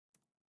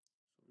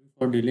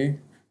For delay,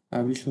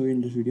 I will show you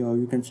in this video how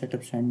you can set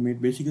up Sendmail.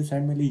 Basically,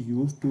 Sendmail is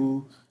used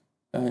to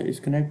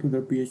is connect to the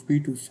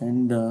PHP to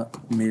send the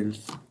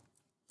mails.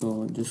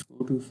 So just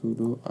go to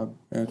sudo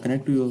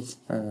connect to your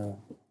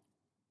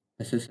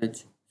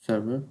SSH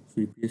server,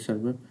 VPS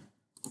server.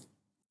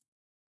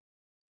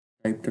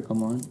 Type the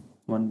command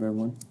one by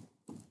one.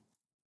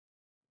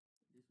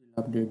 This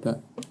will update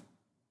the.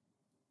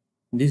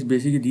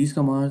 These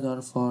commands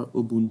are for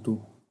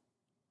Ubuntu.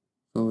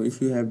 So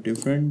if you have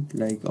different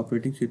like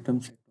operating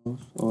system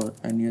setups or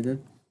any other,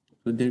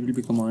 so there will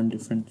be command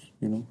difference,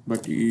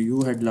 but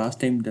you had last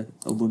time the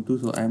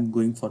Ubuntu, so I am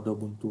going for the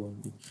Ubuntu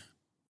only.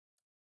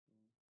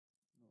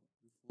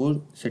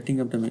 Before setting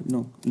up the mail,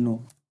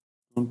 no,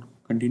 don't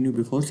continue.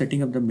 Before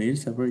setting up the mail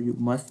server, you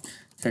must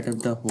set up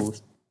the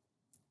host.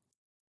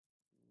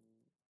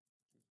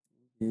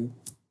 Okay.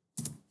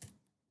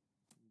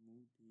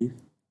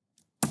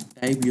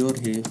 Type your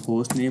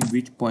host name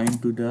which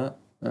point to the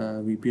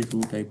VPS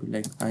root IP.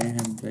 Like I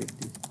am like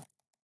this.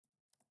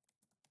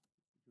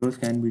 Yours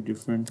can be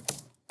different.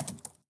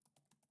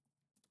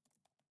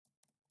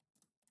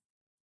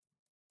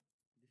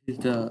 This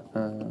is the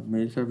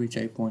mail server which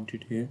I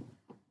pointed here,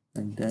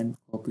 and then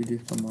copy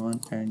this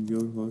command and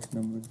your host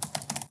number.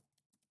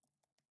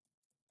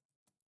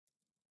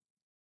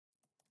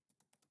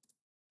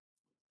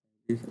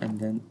 This and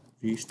then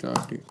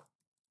restart it.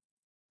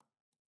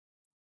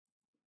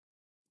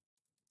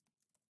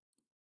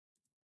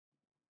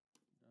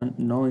 And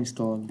now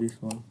install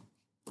this one.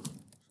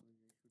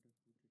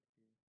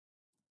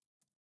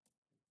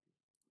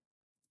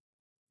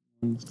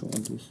 Install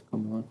this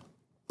command,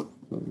 so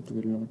it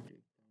will not take.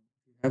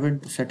 If you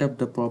haven't set up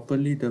the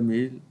properly the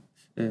mail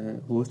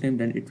host name,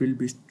 then it will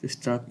be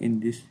stuck in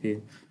this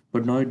here.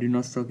 But now it did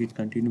not stuck, it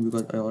continue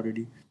because I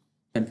already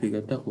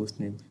configured the host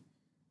name.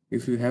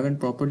 If you haven't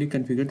properly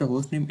configured the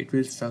host name, it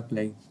will stuck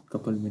like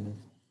couple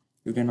minutes.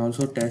 You can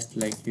also test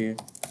like here.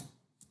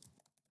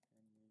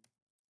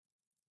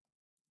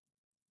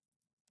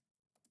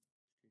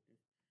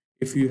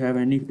 If you have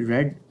any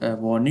red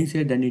warnings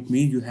here, then it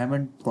means you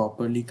haven't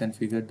properly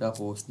configured the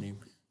host name.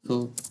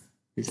 So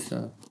it's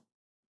now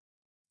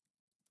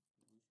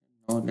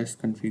let's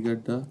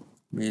configure the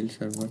mail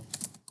server.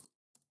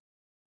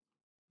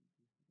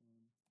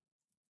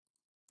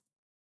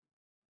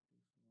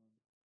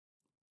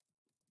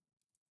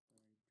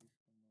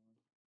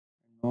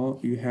 Now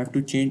you have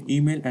to change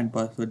email and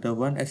password. The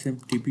one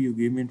SMTP you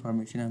gave me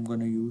information, I'm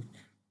gonna use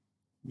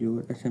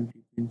your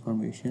SMTP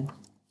information,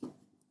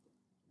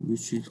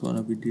 which is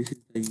gonna be this is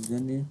the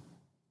username.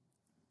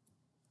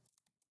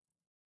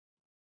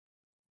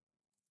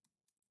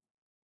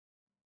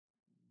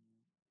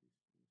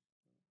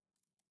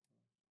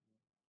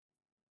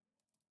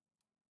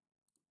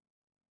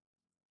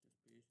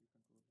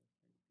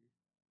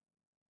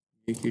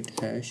 Make it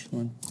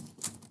 #1.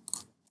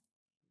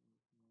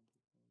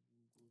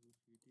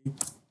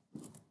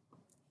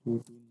 Go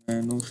to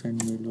nano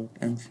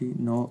sendmail.mc.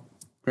 Now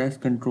press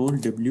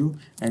Ctrl W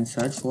and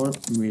search for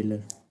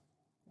mailer.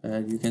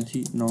 As you can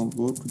see, now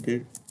go to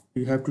there.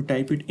 You have to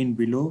type it in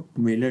below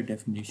mailer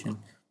definition.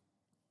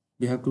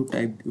 You have to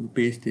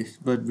paste this,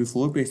 but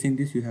before pasting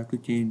this, you have to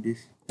change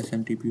this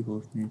SMTP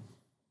host name.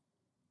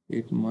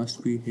 It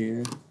must be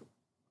here.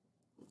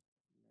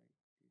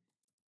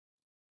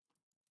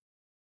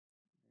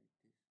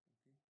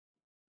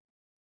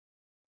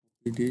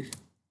 It is.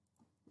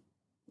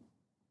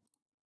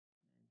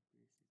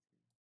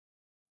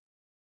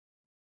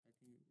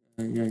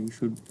 Yeah, you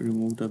should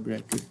remove the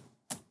bracket.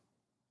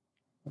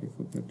 I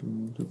forgot to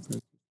remove the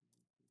bracket.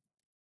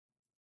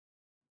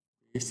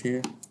 Paste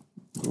here.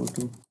 Go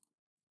to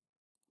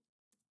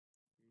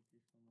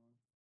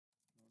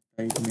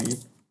type mail.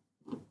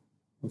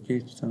 Okay,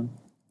 it's done.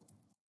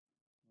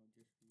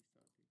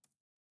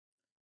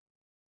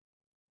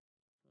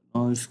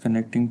 Now it's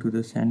connecting to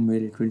the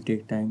Sendmail. It will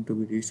take time to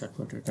be reset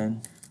for the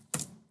done.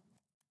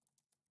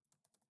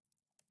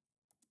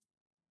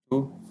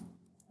 So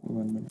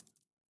 1 minute.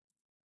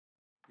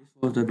 This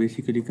was the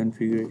basically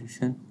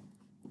configuration.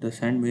 The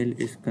Sendmail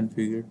is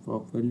configured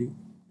properly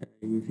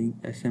using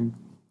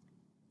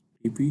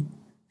SMTP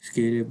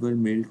scalable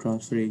mail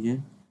transfer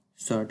agent.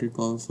 Started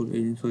powerful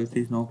agent, so it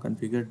is now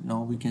configured.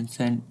 Now we can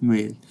send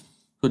mail.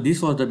 So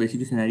this was the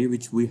basic scenario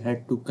which we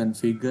had to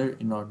configure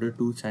in order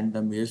to send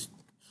the mails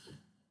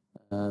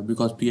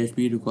because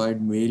PHP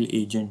required mail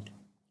agent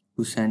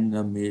to send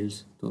the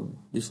mails. So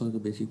this was the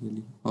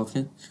basically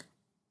option.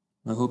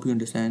 I hope you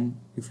understand.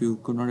 If you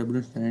could not able to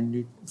understand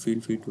it,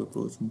 feel free to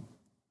approach me.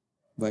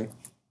 Bye.